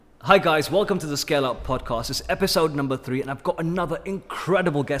Hi guys, welcome to the Scale Up podcast. It's episode number 3 and I've got another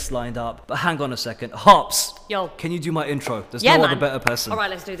incredible guest lined up. But hang on a second. Harpz, yo, can you do my intro? There's no other better person. All right,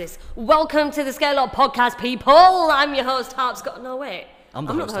 let's do this. Welcome to the Scale Up podcast, people. I'm your host, Harpz Kaur. No, wait. I'm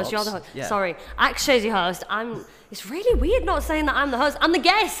not the host, you're the host. Yeah. Sorry. Akshay's your host. It's really weird not saying that I'm the host. I'm the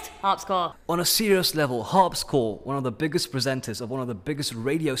guest, Harpz Kaur. On a serious level, Harpz Kaur, one of the biggest presenters of one of the biggest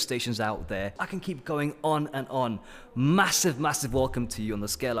radio stations out there. I can keep going on and on. Massive, massive welcome to you on the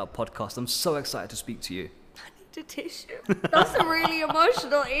Scale Up podcast. I'm so excited to speak to you. A tissue. That's a really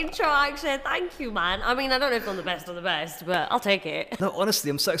emotional intro, actually. Thank you, man. I mean, I don't know if I'm the best, but I'll take it. No,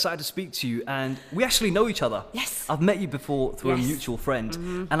 honestly, I'm so excited to speak to you, and we actually know each other. Yes. I've met you before through a mutual friend,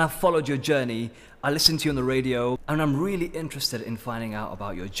 and I've followed your journey. I listened to you on the radio, and I'm really interested in finding out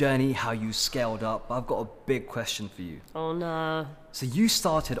about your journey, how you scaled up. I've got a big question for you. Oh, no. So you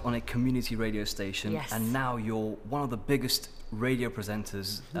started on a community radio station, and now you're one of the biggest radio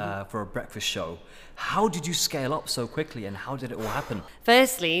presenters for a breakfast show. How did you scale up so quickly, and how did it all happen?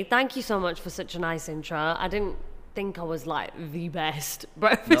 Firstly, thank you so much for such a nice intro. I didn't think I was like the best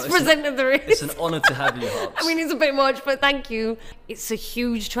breakfast presenter there is. It's an honor to have you, Harpz. I mean, it's a bit much, but thank you. It's a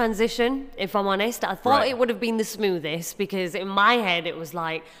huge transition, if I'm honest. I thought it would have been the smoothest because in my head it was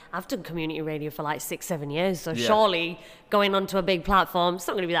like, I've done community radio for like 6-7 years, so surely going onto a big platform, it's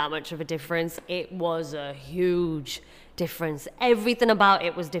not going to be that much of a difference. It was a huge difference. Everything about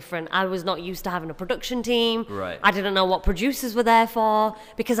it was different. I was not used to having a production team. I didn't know what producers were there for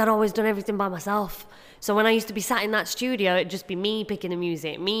because I'd always done everything by myself. So when I used to be sat in that studio, it'd just be me picking the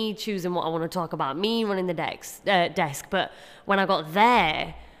music, me choosing what I want to talk about, me running the desk. But when I got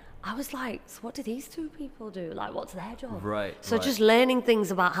there, I was like, so what do these two people do? Like, what's their job? So just learning things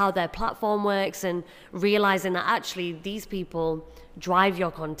about how their platform works and realizing that actually these people drive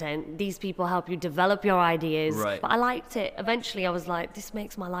your content. These people help you develop your ideas. But I liked it. Eventually, I was like, this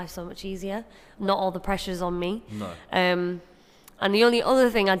makes my life so much easier. Not all the pressure's on me. And the only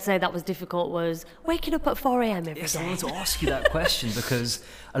other thing I'd say that was difficult was waking up at 4 a.m. every day. I wanted to ask you that question because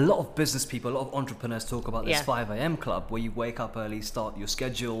a lot of business people, a lot of entrepreneurs talk about this 5 a.m. club where you wake up early, start your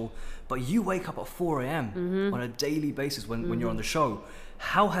schedule, but you wake up at 4 a.m. on a daily basis when you're on the show.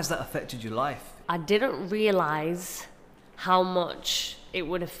 How has that affected your life? I didn't realize how much it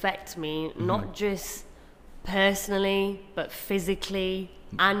would affect me, not just personally, but physically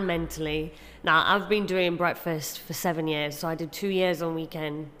and mentally. Now, I've been doing breakfast for 7 years, so I did 2 years on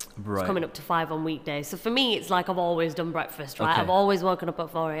weekend, it's coming up to 5 on weekdays. So for me, it's like I've always done breakfast, right? I've always woken up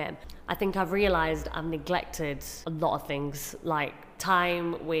at 4 a.m. I think I've realized I've neglected a lot of things, like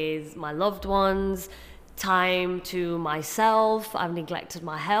time with my loved ones, time to myself. I've neglected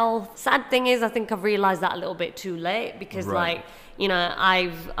my health. Sad thing is, I think I've realized that a little bit too late because like, you know,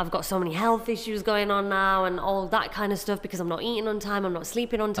 I've got so many health issues going on now and all that kind of stuff because I'm not eating on time, I'm not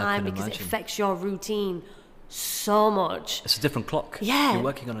sleeping on time because it affects your routine so much. It's a different clock. Yeah. You're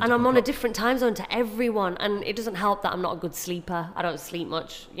working on a different and I'm on clock. a different time zone to everyone, and it doesn't help that I'm not a good sleeper. I don't sleep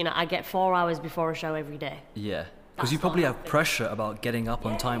much. You know, I get 4 hours before a show every day. Yeah. Because you probably have pressure about getting up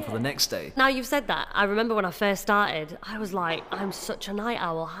on time for the next day. Now you've said that, I remember when I first started, I was like, I'm such a night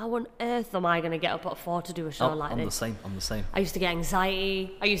owl. How on earth am I going to get up at 4 to do a show like this? I'm the same. I used to get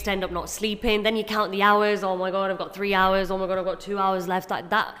anxiety. I used to end up not sleeping. Then you count the hours. Oh my God, I've got 3 hours. Oh my God, I've got 2 hours left. Like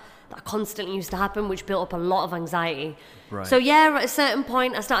that constantly used to happen, which built up a lot of anxiety. So yeah, at a certain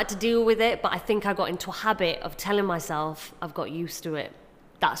point, I started to deal with it, but I think I got into a habit of telling myself I've got used to it.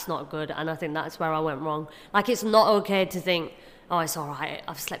 That's not good, and I think that's where I went wrong. Like, it's not okay to think, oh, it's all right,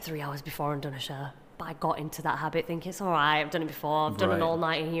 I've slept 3 hours before and done a show. But I got into that habit thinking, it's all right, I've done it before, I've done an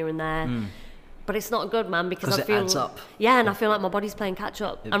all-nighter here and there. But it's not good, man, because I feel... it adds up. Yeah, and I feel like my body's playing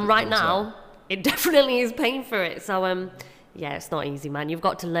catch-up. And right now, it definitely is paying for it. So, yeah, it's not easy, man. You've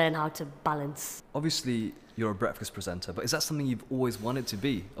got to learn how to balance. Obviously, you're a breakfast presenter, but is that something you've always wanted to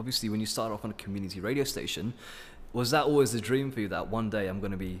be? Obviously, when you start off on a community radio station, was that always the dream for you, that one day I'm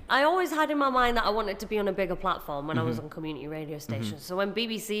going to be... I always had in my mind that I wanted to be on a bigger platform when I was on community radio stations. So when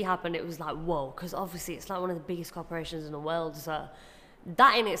BBC happened, it was like, whoa, because obviously it's like one of the biggest corporations in the world. So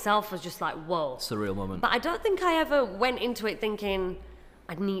that in itself was just like, whoa. Surreal moment. But I don't think I ever went into it thinking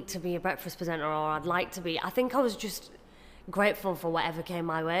I'd need to be a breakfast presenter or I'd like to be. I think I was just grateful for whatever came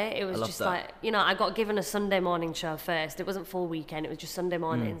my way. It was just like, you know, I got given a Sunday morning show first. It wasn't full weekend, it was just Sunday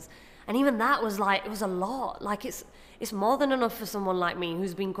mornings. And even that was like, it was a lot. Like, it's more than enough for someone like me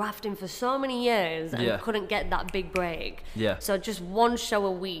who's been grafting for so many years and couldn't get that big break. So just one show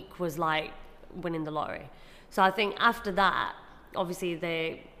a week was like winning the lottery. So I think after that, obviously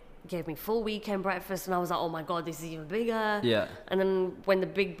gave me full weekend breakfast, and I was like, oh my God, this is even bigger. Yeah. And then when the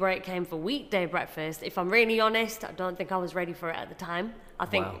big break came for weekday breakfast, if I'm really honest, I don't think I was ready for it at the time. I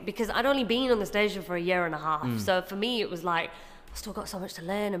think because I'd only been on the station for a year and a half. So for me, it was like, I've still got so much to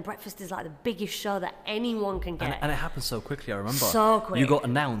learn, and breakfast is like the biggest show that anyone can get. And it happened so quickly, I remember. So quick. You got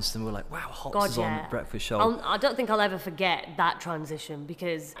announced and we were like, wow, Harpz is on the breakfast show. I don't think I'll ever forget that transition,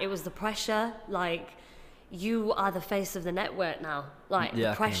 because it was the pressure, like, you are the face of the network now. Like,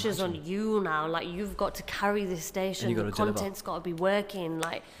 the pressure's on you now. Like, you've got to carry this station. The content's got to be working.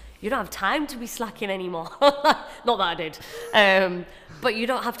 Like, you don't have time to be slacking anymore. Not that I did. But you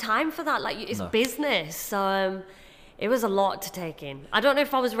don't have time for that. Like, it's business. So it was a lot to take in. I don't know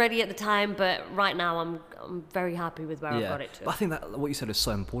if I was ready at the time, but right now I'm very happy with where I've got it to. But I think that what you said is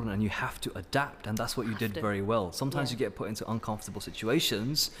so important, and you have to adapt, and that's what you did very well. Sometimes you get put into uncomfortable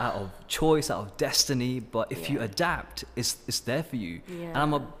situations out of choice, out of destiny, but if you adapt, it's there for you. And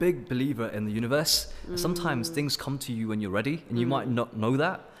I'm a big believer in the universe. Sometimes things come to you when you're ready, and you might not know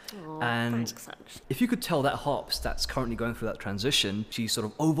that. And thanks, if you could tell that Harpz that's currently going through that transition, she's sort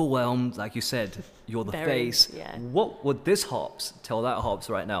of overwhelmed, like you said, you're the face. What would this Harpz tell that Harpz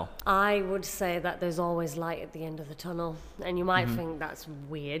right now? I would say that there's always light at the end of the tunnel. And you might think that's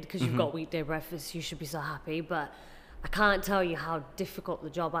weird because you've got weekday breakfast, you should be so happy. But I can't tell you how difficult the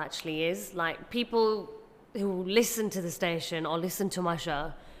job actually is. Like, people who listen to the station or listen to my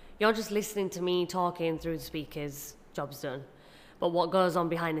show, you're just listening to me talking through the speakers, job's done. But what goes on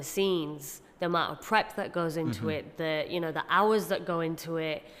behind the scenes, the amount of prep that goes into it, the hours that go into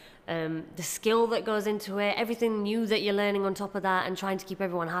it, the skill that goes into it, everything new that you're learning on top of that, and trying to keep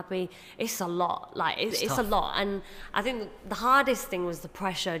everyone happy, it's a lot. Like, it's a lot. And I think the hardest thing was the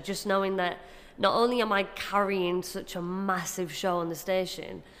pressure, just knowing that not only am I carrying such a massive show on the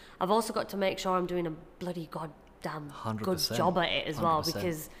station, I've also got to make sure I'm doing a bloody goddamn 100%. good job at it as well,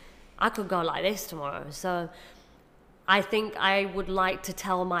 because I could go like this tomorrow. So I think I would like to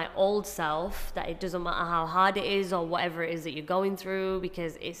tell my old self that it doesn't matter how hard it is or whatever it is that you're going through,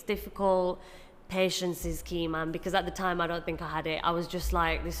 because it's difficult. Patience is key, man, because at the time I don't think I had it. I was just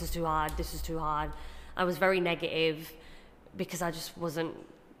like, this is too hard, this is too hard. I was very negative because I just wasn't,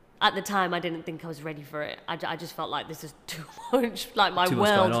 at the time I didn't think I was ready for it. I just felt like this is too much. Like, my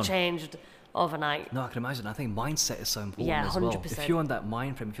world changed overnight. No, I can imagine. I think mindset is so important as well. 100%. If you're on that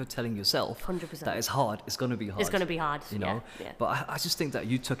mind frame, if you're telling yourself 100%. that it's hard, it's going to be hard. It's going to be hard, you know. But I just think that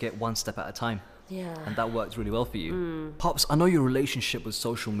you took it one step at a time. And that worked really well for you. Harpz, I know your relationship with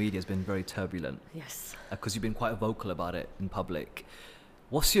social media has been very turbulent. Yes. Because you've been quite vocal about it in public.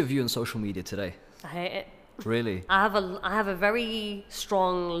 What's your view on social media today? I hate it. Really? I have a very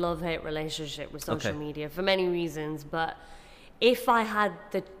strong love-hate relationship with social media for many reasons. But if I had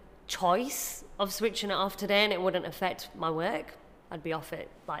the choice of switching it off today and it wouldn't affect my work, I'd be off it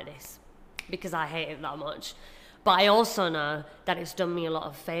like this, because I hate it that much. But I also know that it's done me a lot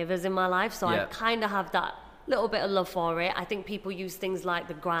of favors in my life, so I kind of have that little bit of love for it. I think people use things like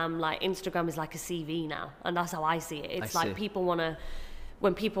the gram, like Instagram is like a CV now, and that's how I see it. It's like people want to,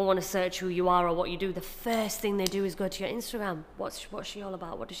 when people want to search who you are or what you do, the first thing they do is go to your Instagram. What's she all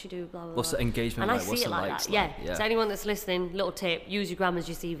about? What does she do? Blah, blah, blah. What's the engagement like? And I see it like that. Yeah. So anyone that's listening, little tip, use your gram as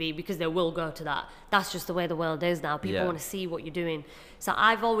your CV, because they will go to that. That's just the way the world is now. People want to see what you're doing. So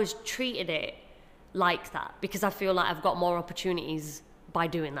I've always treated it like that, because I feel like I've got more opportunities by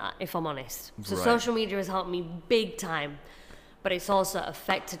doing that, if I'm honest. So social media has helped me big time. But it's also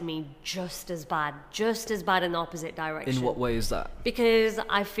affected me just as bad in the opposite direction. In what way is that? Because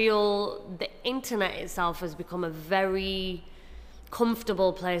I feel the internet itself has become a very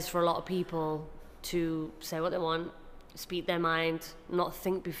comfortable place for a lot of people to say what they want, speak their mind, not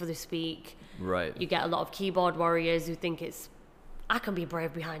think before they speak. Right. You get a lot of keyboard warriors who think I can be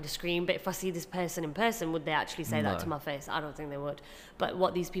brave behind a screen, but if I see this person in person, would they actually say that to my face? I don't think they would. But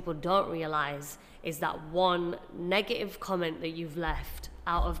what these people don't realize is that one negative comment that you've left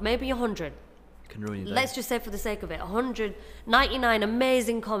out of maybe 100, can ruin your day. Let's just say for the sake of it, 199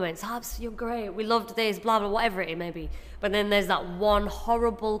 amazing comments. Harpz, you're great. We loved this, blah, blah, whatever it may be. But then there's that one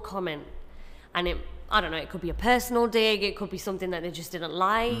horrible comment. And I don't know, it could be a personal dig. It could be something that they just didn't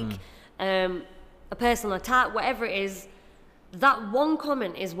like. A personal attack, whatever it is. That one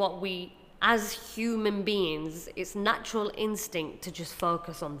comment is what we, as human beings, it's natural instinct to just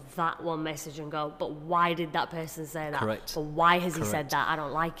focus on that one message and go, but why did that person say that? Correct. Or why has he said that? I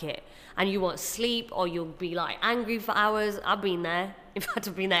don't like it. And you won't sleep, or you'll be like angry for hours. I've been there. In fact,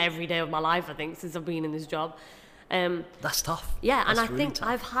 I've been there every day of my life, I think, since I've been in this job. That's tough. Yeah, That's and I really think tough.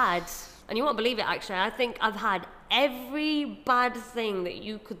 I've had, and you won't believe it actually, I think I've had every bad thing that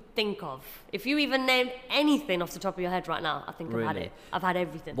you could think of. If you even named anything off the top of your head right now, I think I've had it. I've had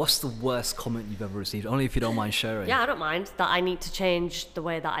everything. What's the worst comment you've ever received? Only if you don't mind sharing. Yeah, I don't mind. That I need to change the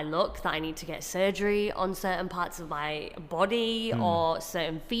way that I look, that I need to get surgery on certain parts of my body or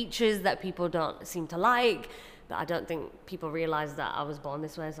certain features that people don't seem to like. But I don't think people realize that I was born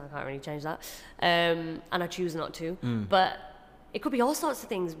this way, so I can't really change that. And I choose not to. But it could be all sorts of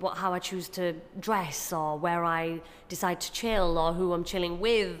things, how I choose to dress, or where I decide to chill, or who I'm chilling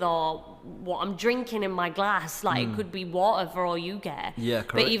with, or what I'm drinking in my glass. Like, it could be water for all you care. Yeah,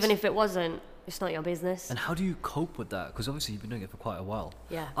 correct. But even if it wasn't, it's not your business. And how do you cope with that? Because obviously you've been doing it for quite a while.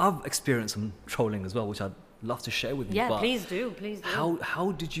 Yeah. I've experienced some trolling as well, which I'd love to share with you. Yeah, but please do.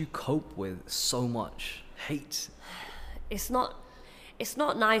 How did you cope with so much hate? It's not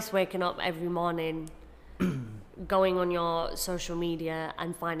nice waking up every morning going on your social media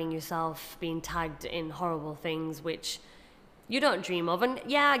and finding yourself being tagged in horrible things which you don't dream of. And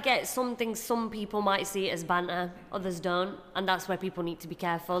yeah, I get some things, some people might see it as banter, others don't, and that's where people need to be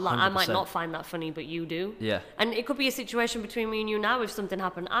careful. Like, 100%. I might not find that funny, but you do. Yeah. And it could be a situation between me and you now. If something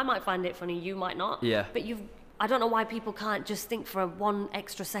happened, I might find it funny, you might not. Yeah. But I don't know why people can't just think for one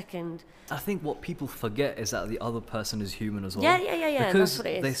extra second. I think what people forget is that the other person is human as well. Yeah. Because that's what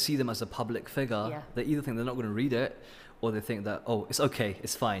it is. they see them as a public figure, they either think they're not going to read it, or they think that, oh, it's okay,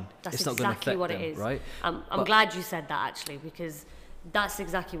 it's fine. That's it's not exactly going to affect what them, it is. Right? I'm glad you said that, actually, because that's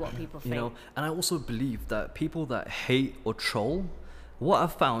exactly what people think. You know, and I also believe that people that hate or troll, what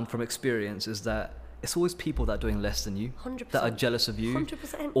I've found from experience is that it's always people that are doing less than you, 100%. that are jealous of you,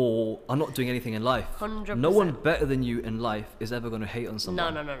 100%. or are not doing anything in life. 100%. No one better than you in life is ever going to hate on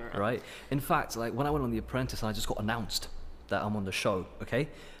someone. No. Right? In fact, like when I went on The Apprentice and I just got announced that I'm on the show, okay?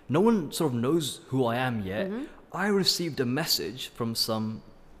 No one sort of knows who I am yet. I received a message from some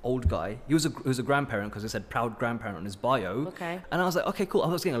old guy. He was a grandparent, because it said proud grandparent on his bio. Okay. And I was like, okay, cool. I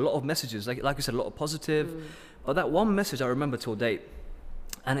was getting a lot of messages, like you said, a lot of positive. But that one message I remember till date,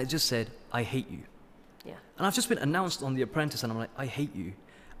 and it just said, I hate you. Yeah. And I've just been announced on The Apprentice, and I'm like, I hate you.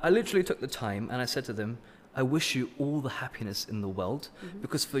 I literally took the time and I said to them, I wish you all the happiness in the world,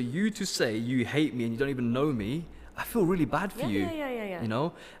 because for you to say you hate me and you don't even know me, I feel really bad for you. Yeah. You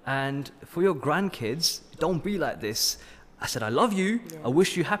know? And for your grandkids, don't be like this. I said, I love you. Yeah. I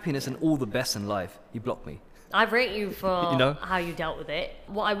wish you happiness and all the best in life. He blocked me. I rate you for You know? how you dealt with it.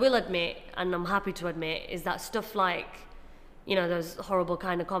 What I will admit, and I'm happy to admit, is that stuff like, you know, those horrible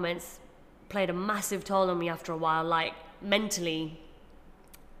kind of comments played a massive toll on me after a while. Like, mentally,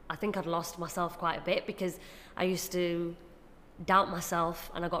 I think I'd lost myself quite a bit, because I used to doubt myself,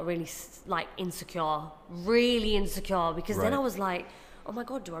 and I got really really insecure, because then I was like, oh my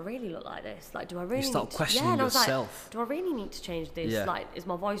God, do I really look like this? Like, do I really You start questioning and I was like, yourself. do I really need to change this? Yeah. Like, is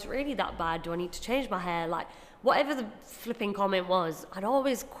my voice really that bad? Do I need to change my hair? Like, whatever the flipping comment was, I'd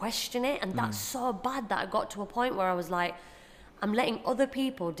always question it, and that's so bad that I got to a point where I was like, I'm letting other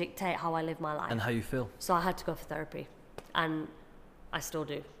people dictate how I live my life. And how you feel. So I had to go for therapy, and I still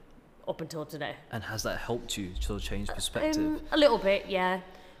do, up until today. And has that helped you to change perspective? A little bit, yeah.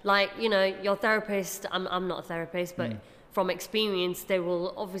 Like, you know, your therapist, I'm not a therapist, but from experience, they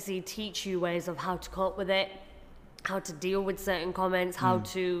will obviously teach you ways of how to cope with it, how to deal with certain comments, how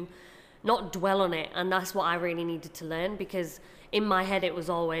to not dwell on it. And that's what I really needed to learn, because in my head it was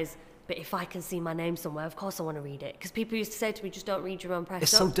always, but if I can see my name somewhere, of course I want to read it. Because people used to say to me, just don't read your own press.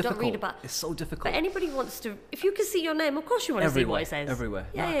 It's so difficult. Don't read about. It's so difficult. But anybody wants to, if you can see your name, of course you want to see what it says. Everywhere.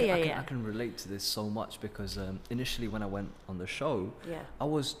 Yeah. I can relate to this so much, because initially when I went on the show, Yeah. I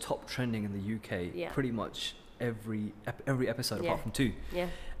was top trending in the UK pretty much every episode apart from 2. Yeah.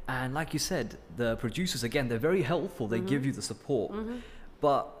 And like you said, the producers, again, they're very helpful. They give you the support.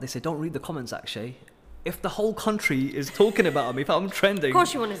 But they say, don't read the comments, Akshay. If the whole country is talking about me, if I'm trending, Of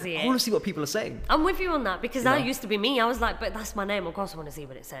course you want to see it. I want to see what people are saying. I'm with you on that, because You that know? used to be me. I was like, but that's my name. Of course I want to see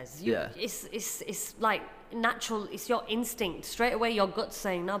what it says. Yeah. It's like natural. It's your instinct. Straight away, your gut's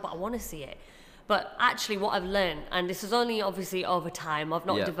saying, no, but I want to see it. But actually what I've learned, and this is only obviously over time, I've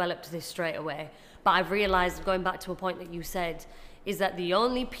not developed this straight away, but I've realized, going back to a point that you said, is that the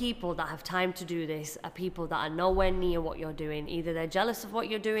only people that have time to do this are people that are nowhere near what you're doing. Either they're jealous of what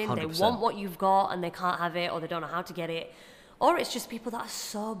you're doing, 100%. they want what you've got and they can't have it, or they don't know how to get it, or it's just people that are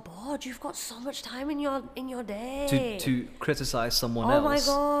so bored. You've got so much time in your day To criticize someone else. Oh my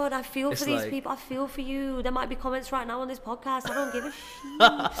God, I feel for these like- people. I feel for you. There might be comments right now on this podcast. I don't give a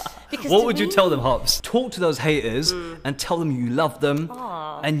shit. Because What to would you me- tell them, Harpz? Talk to those haters and tell them you love them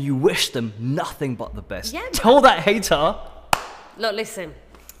and you wish them nothing but the best. Yeah, Tell that hater. Look, listen,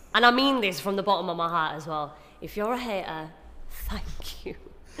 and I mean this from the bottom of my heart as well. If you're a hater, thank you.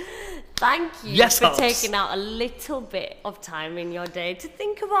 Thank you Yes, for Harpz. taking out a little bit of time in your day to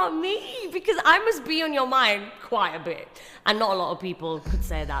think about me, because I must be on your mind quite a bit. And not a lot of people could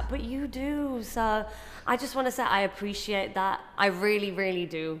say that, but you do. So I just want to say I appreciate that. I really, really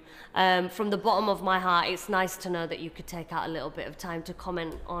do. From the bottom of my heart, it's nice to know that you could take out a little bit of time to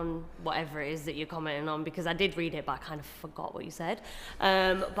comment on whatever it is that you're commenting on, because I did read it, but I kind of forgot what you said.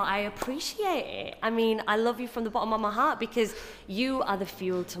 But I appreciate it. I mean, I love you from the bottom of my heart, because you are the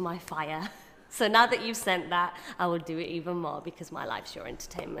fuel to my fire. So now that you've sent that, I will do it even more, because my life's your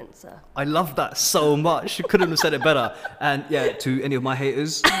entertainment. So I love that so much. You couldn't have said it better. And yeah, to any of my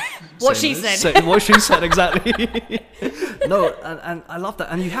haters, what she said. What she said, exactly. No, and I love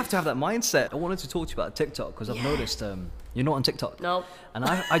that. And you have to have that mindset. I wanted to talk to you about TikTok, because I've noticed you're not on TikTok. No. And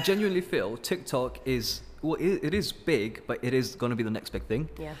I genuinely feel TikTok is, well, it is big, but it is going to be the next big thing.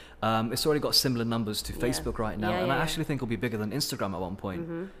 Yeah. It's already got similar numbers to Facebook right now. And I actually think it'll be bigger than Instagram at one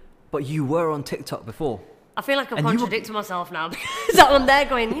point. But you were on TikTok before. I feel like I'm contradicting myself now, because I'm there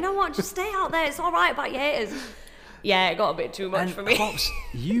going, you know what, just stay out there. It's all right about your haters. Yeah, it got a bit too much for me. Harpz,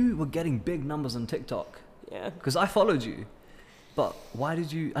 you were getting big numbers on TikTok. Yeah. Because I followed you. But why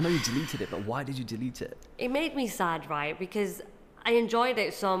did you, I know you deleted it, but why did you delete it? It made me sad, right? Because I enjoyed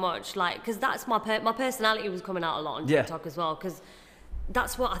it so much, like, because that's my personality was coming out a lot on TikTok as well, because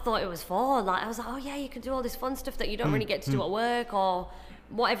that's what I thought it was for. Like, I was like, oh yeah, you can do all this fun stuff that you don't really get to do at work, or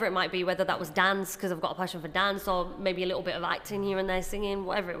whatever it might be, whether that was dance, because I've got a passion for dance, or maybe a little bit of acting here and there, singing,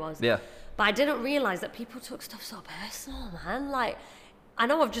 whatever it was. Yeah. But I didn't realize that people took stuff so personal, man. Like, I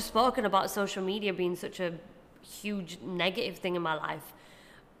know I've just spoken about social media being such a huge negative thing in my life,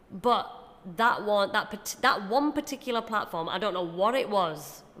 but that one particular platform, I don't know what it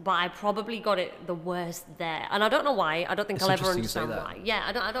was, but I probably got it the worst there, and I don't know why. I don't think I'll ever understand why. Yeah,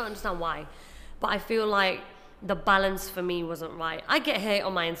 I don't understand why, but I feel like the balance for me wasn't right. I get hate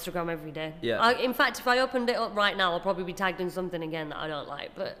on my Instagram every day. Yeah. In fact, if I opened it up right now, I'll probably be tagged in something again that I don't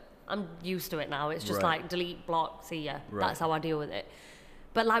like, but I'm used to it now. It's just like delete, block, see ya. That's how I deal with it.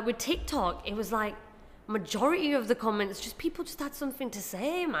 But like with TikTok, it was like majority of the comments, just people just had something to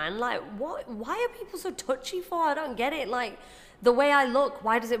say, man. Like, what? Why are people so touchy for? I don't get it. Like, the way I look,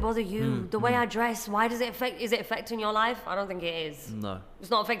 why does it bother you? The way I dress, why does it affect? Is it affecting your life? I don't think it is. No.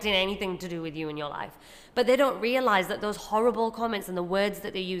 It's not affecting anything to do with you in your life. But they don't realize that those horrible comments and the words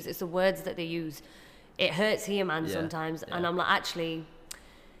that they use, it's the words that they use. It hurts here, man, sometimes. And I'm like, actually,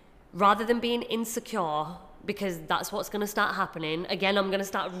 rather than being insecure, because that's what's going to start happening, again, I'm going to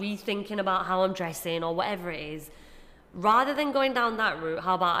start rethinking about how I'm dressing or whatever it is. Rather than going down that route,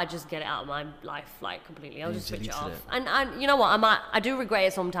 how about I just get it out of my life, like, completely? I'll just switch it off. And you know what? I do regret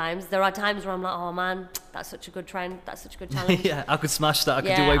it sometimes. There are times where I'm like, oh man, that's such a good trend. That's such a good challenge. Yeah, I could smash that. I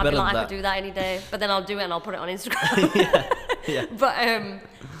could do way better than that. I could do that any day. But then I'll do it and I'll put it on Instagram. Yeah. But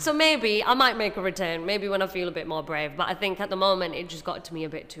so maybe I might make a return. Maybe when I feel a bit more brave. But I think at the moment it just got to me a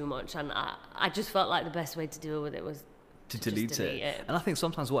bit too much, and I just felt like the best way to deal with it was to delete it. And I think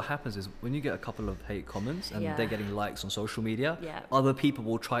sometimes what happens is when you get a couple of hate comments and they're getting likes on social media, other people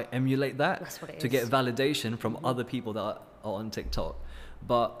will try emulate that to get validation from other people that are on TikTok.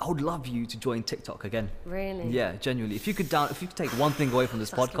 But I would love you to join TikTok again. Really? Yeah, genuinely. If you could take one thing away from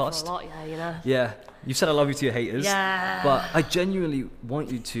this podcast. For a lot, you know. Yeah, you said I love you to your haters. Yeah. But I genuinely want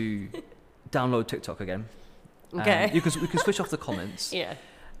you to download TikTok again. Okay. We can switch off the comments. Yeah.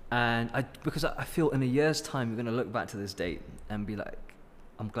 And because I feel in a year's time you're gonna look back to this date and be like,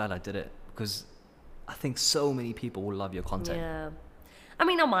 I'm glad I did it, because I think so many people will love your content. Yeah. I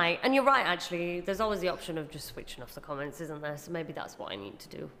mean, I might, and you're right, actually. There's always the option of just switching off the comments, isn't there? So maybe that's what I need to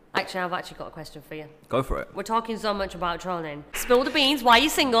do. Actually, I've actually got a question for you. Go for it. We're talking so much about trolling. Spill the beans. Why are you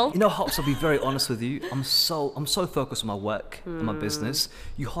single? You know, Harpz, I'll be very honest with you. I'm so focused on my work and my business.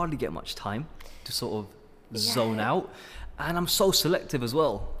 You hardly get much time to sort of zone out. And I'm so selective as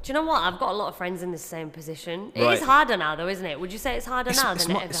well. Do you know what? I've got a lot of friends in the same position. It is harder now, though, isn't it? Would you say it's harder now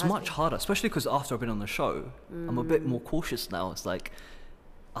than it ever has been? It's much harder, especially because after I've been on the show, I'm a bit more cautious now. It's like,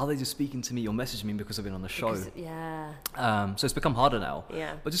 are they just speaking to me or messaging me because I've been on the show? So it's become harder now.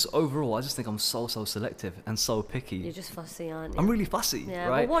 Yeah. But just overall, I just think I'm so selective and so picky. You're just fussy, aren't you? I'm really fussy, yeah.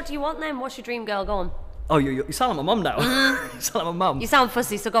 right? Well, what do you want then? What's your dream girl? Go on. Oh, you sound like my mum now. You sound like my mum. You sound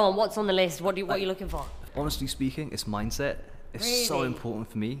fussy, so go on. What's on the list? What are you looking for? Honestly speaking, it's mindset. It's so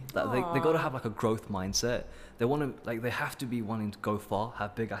important for me that they got to have like a growth mindset. They want to they have to be wanting to go far,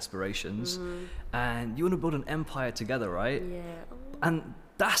 have big aspirations, and you want to build an empire together, right? Yeah. And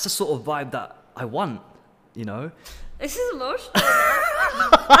that's the sort of vibe that I want, you know. This is emotional.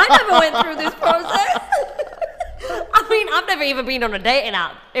 I never went through this process. I mean, I've never even been on a dating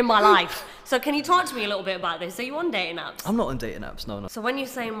app in my life. So can you talk to me a little bit about this? Are you on dating apps? I'm not on dating apps, no. So when you're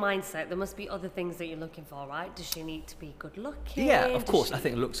saying mindset, there must be other things that you're looking for, right? Does she need to be good looking? Yeah, of course. I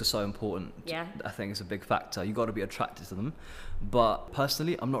think looks are so important. Yeah. I think it's a big factor. You got to be attracted to them. But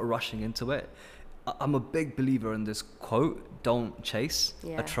personally, I'm not rushing into it. I'm a big believer in this quote: don't chase,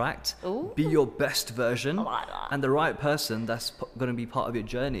 attract. Ooh. Be your best version. I like that. And the right person that's going to be part of your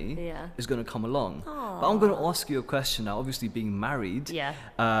journey is going to come along. Aww. But I'm going to ask you a question now. Obviously, being married. Yeah.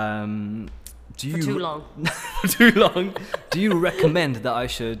 Do you, For too long. Too long. Do you recommend that I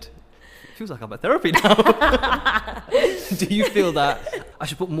should... It feels like I'm at therapy now. Do you feel that I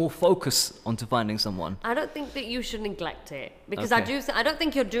should put more focus onto finding someone? I don't think that you should neglect it, because I don't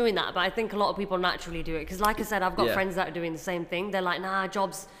think you're doing that, but I think a lot of people naturally do it. Because like I said, I've got friends that are doing the same thing. They're like, nah,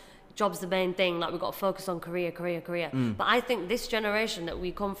 job's the main thing. Like, we've got to focus on career. But I think this generation that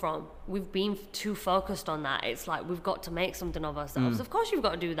we come from, we've been too focused on that. It's like, we've got to make something of ourselves. Of course you've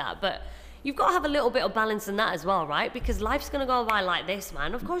got to do that, but you've got to have a little bit of balance in that as well, right? Because life's going to go by like this,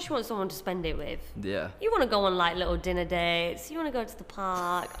 man. Of course you want someone to spend it with. Yeah. You want to go on like little dinner dates. You want to go to the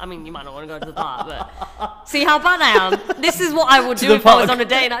park. I mean, you might not want to go to the park, but see how bad I am? This is what I would do if I was on a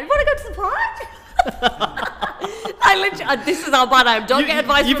date night. You want to go to the park? I literally, this is how bad I am. Don't get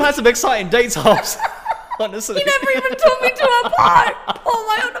advice You've from had some exciting dates, Harpz. Honestly. You never even took me to a park. Oh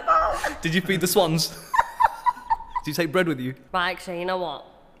my own about. Did you feed the swans? Did you take bread with you? Right, actually, you know what?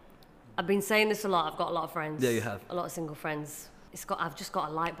 I've been saying this a lot. I've got a lot of friends. Yeah, you have. A lot of single friends. I've just got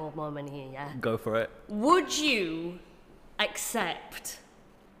a light bulb moment here, yeah? Go for it. Would you accept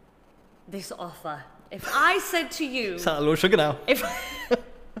this offer? If I said to you... Sound a little sugar now. This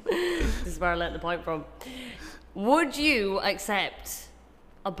is where I learnt the point from. Would you accept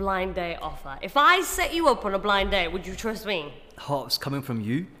a blind date offer? If I set you up on a blind date, would you trust me? Harpz, coming from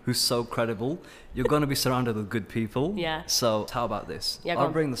you, who's so credible, you're going to be surrounded with good people. Yeah. So how about this? Yeah,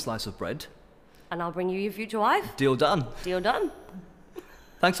 I'll bring the slice of bread. And I'll bring you your future wife. Deal done. Deal done.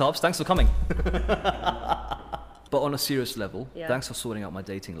 Thanks, Harpz. Thanks for coming. But on a serious level, thanks for sorting out my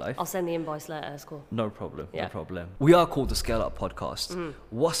dating life. I'll send the invoice later. It's cool. No problem. No problem. We are called the Scale Up Podcast.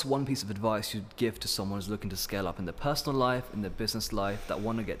 What's one piece of advice you'd give to someone who's looking to scale up in their personal life, in their business life, that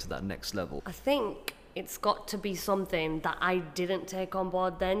want to get to that next level? I think it's got to be something that I didn't take on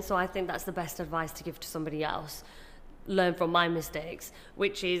board then. So I think that's the best advice to give to somebody else. Learn from my mistakes,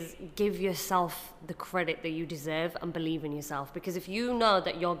 which is give yourself the credit that you deserve and believe in yourself. Because if you know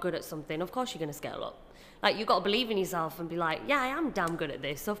that you're good at something, of course you're going to scale up. Like, you got to believe in yourself and be like, yeah, I am damn good at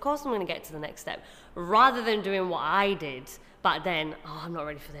this, so of course I'm going to get to the next step. Rather than doing what I did back then, oh, I'm not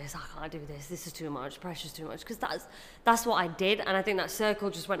ready for this, I can't do this is too much, pressure's too much. Because that's what I did, and I think that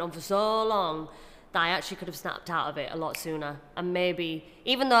circle just went on for so long that I actually could have snapped out of it a lot sooner. And maybe,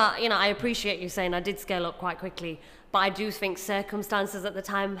 even though, you know, I appreciate you saying I did scale up quite quickly, but I do think circumstances at the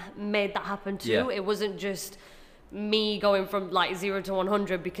time made that happen too. Yeah. It wasn't just me going from like 0 to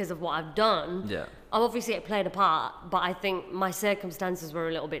 100 because of what I've done. Yeah. Obviously it played a part, but I think my circumstances were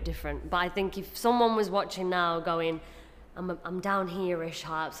a little bit different. But I think if someone was watching now going, I'm down here-ish,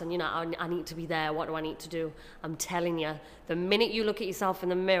 Harpz, and you know, I need to be there, what do I need to do? I'm telling you, the minute you look at yourself in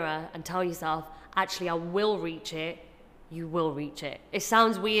the mirror and tell yourself, actually I will reach it, you will reach it. It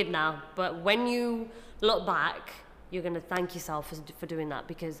sounds weird now, but when you look back, you're going to thank yourself for doing that,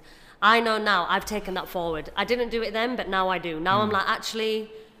 because I know now I've taken that forward. I didn't do it then, but now I do. Now I'm like, actually,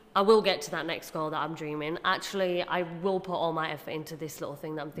 I will get to that next goal that I'm dreaming. Actually, I will put all my effort into this little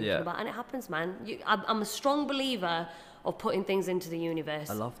thing that I'm thinking about. And it happens, man. I'm a strong believer of putting things into the universe.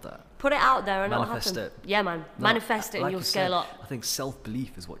 I love that. Put it out there and manifest it'll happen. It. Yeah, man. No, manifest it and you'll scale up. I think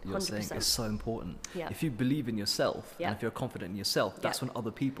self-belief is what you're 100%. saying is so important. Yeah. If you believe in yourself, and if you're confident in yourself, that's when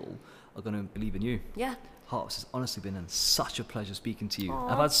other people are going to believe in you. Yeah. Harpz, it's honestly been such a pleasure speaking to you.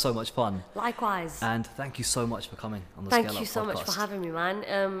 Aww. I've had so much fun. Likewise. And thank you so much for coming on the Scale Up Podcast. Thank you so much for having me,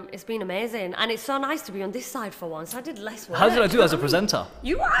 man. It's been amazing. And it's so nice to be on this side for once. I did less work. How did I do as a presenter?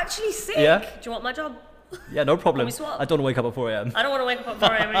 You were actually sick. Yeah? Do you want my job? Yeah, no problem. We swap? I don't want to wake up at 4 a.m. I don't want to wake up at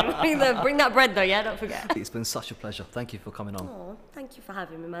 4 a.m. anymore. Bring that bread though, yeah? Don't forget. It's been such a pleasure. Thank you for coming on. Oh, thank you for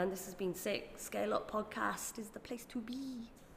having me, man. This has been sick. Scale Up Podcast is the place to be.